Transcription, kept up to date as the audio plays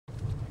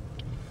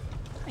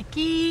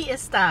Aquí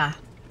está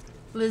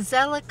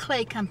Lizella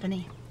Clay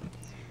Company.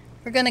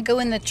 We're going to go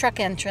in the truck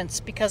entrance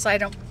because I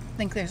don't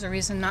think there's a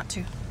reason not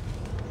to.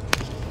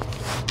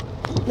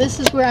 This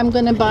is where I'm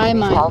going to buy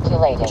my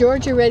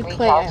Georgia red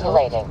clay.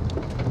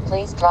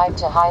 Please drive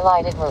to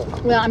highlighted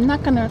route. Well, I'm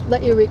not going to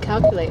let you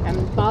recalculate.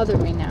 I'm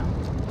bothering me now.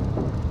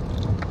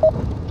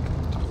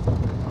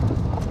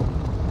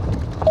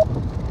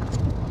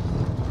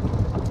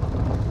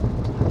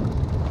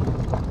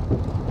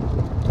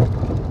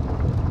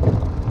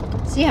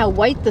 See how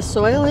white the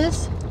soil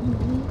is?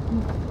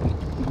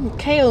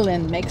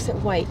 Kaolin makes it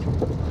white.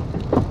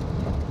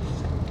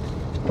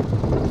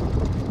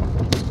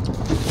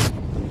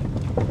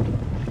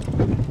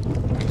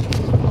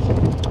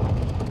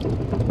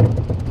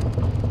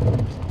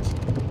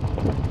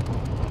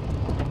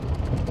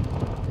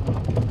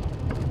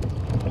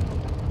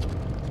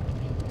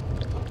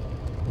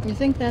 You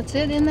think that's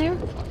it in there?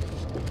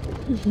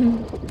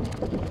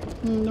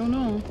 Don't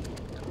know.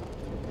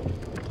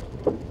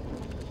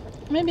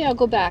 Maybe I'll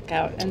go back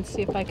out and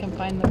see if I can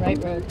find the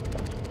right road.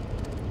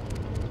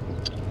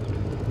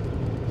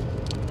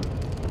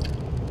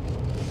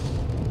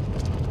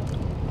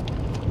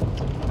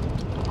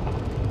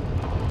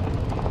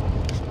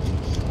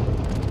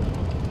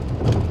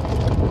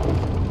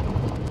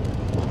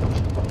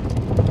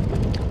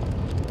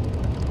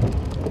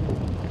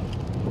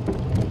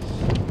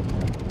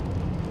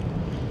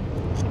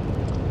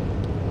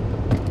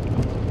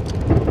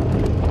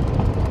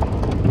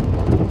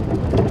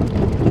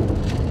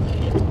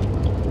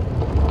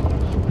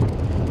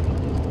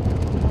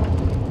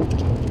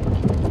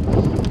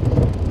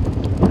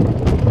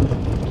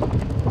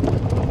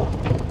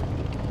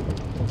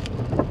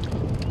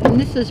 And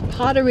this is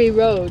Pottery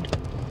Road.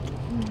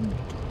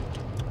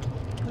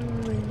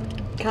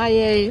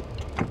 Calle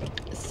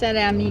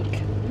Ceramique.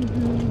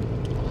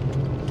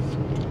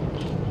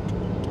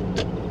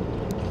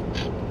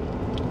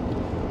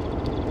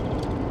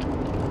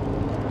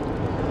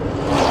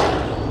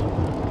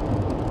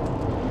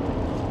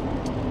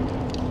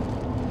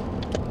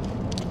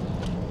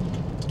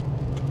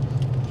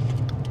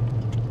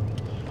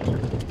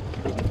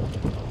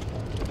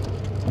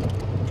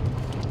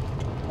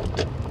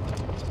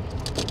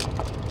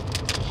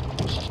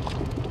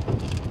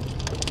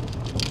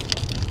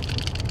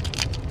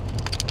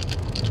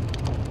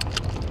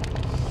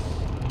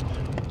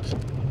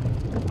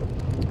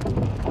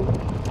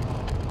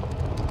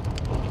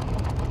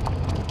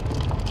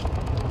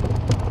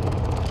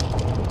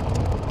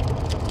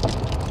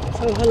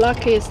 So, ojalá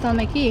que están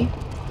aquí.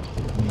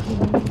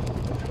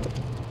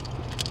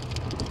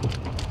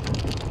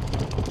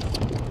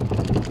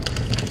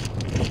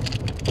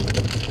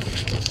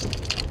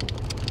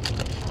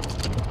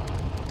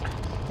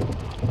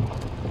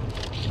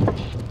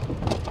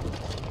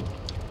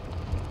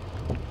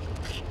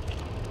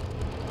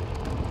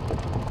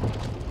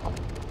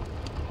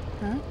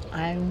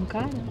 Hay un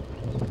carro.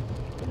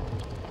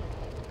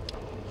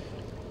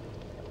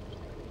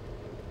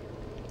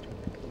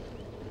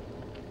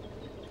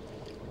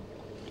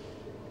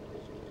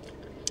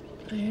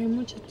 Hay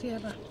mucha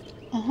tierra.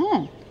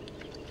 Ajá.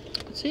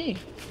 Sí.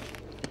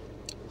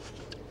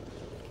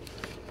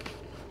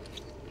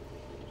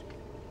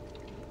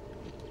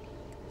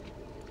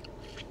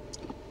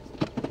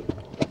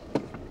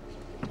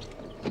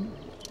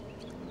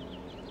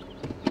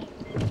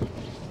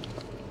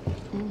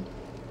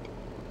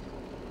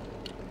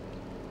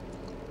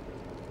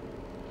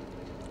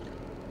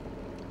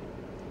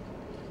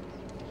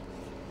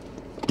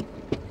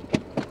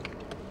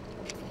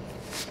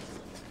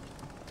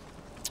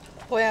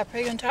 Voy a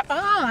preguntar.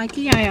 Ah,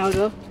 aquí hay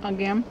algo.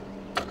 Again.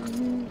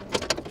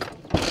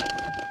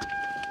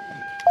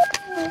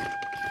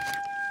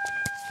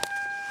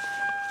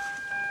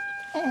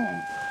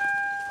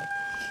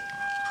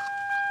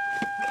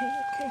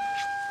 Okay.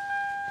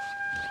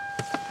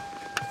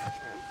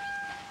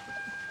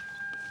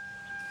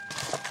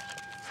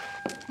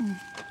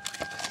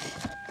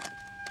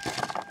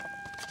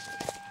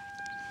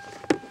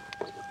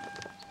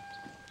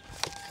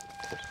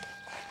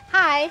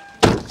 Hi.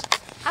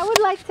 I would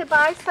like to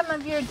buy some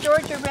of your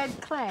Georgia red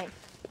clay.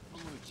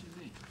 What you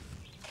need?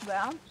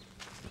 Well,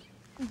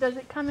 does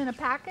it come in a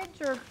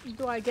package or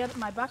do I get it in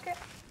my bucket?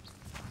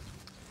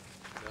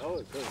 No,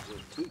 it comes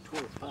in 2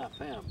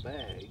 25-pound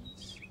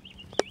bags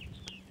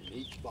in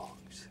each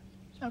box.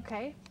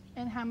 Okay.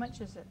 And how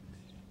much is it?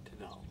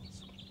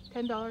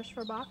 $10. $10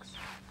 for a box?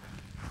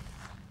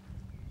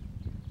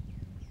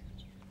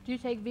 Do you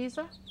take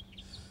Visa?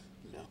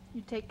 No.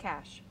 You take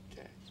cash?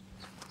 Okay.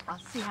 I'll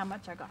see how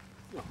much I got.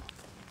 No.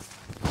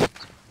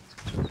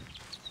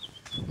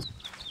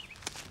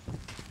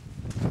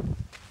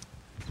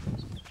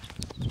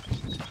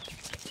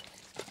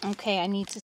 Okay, I need to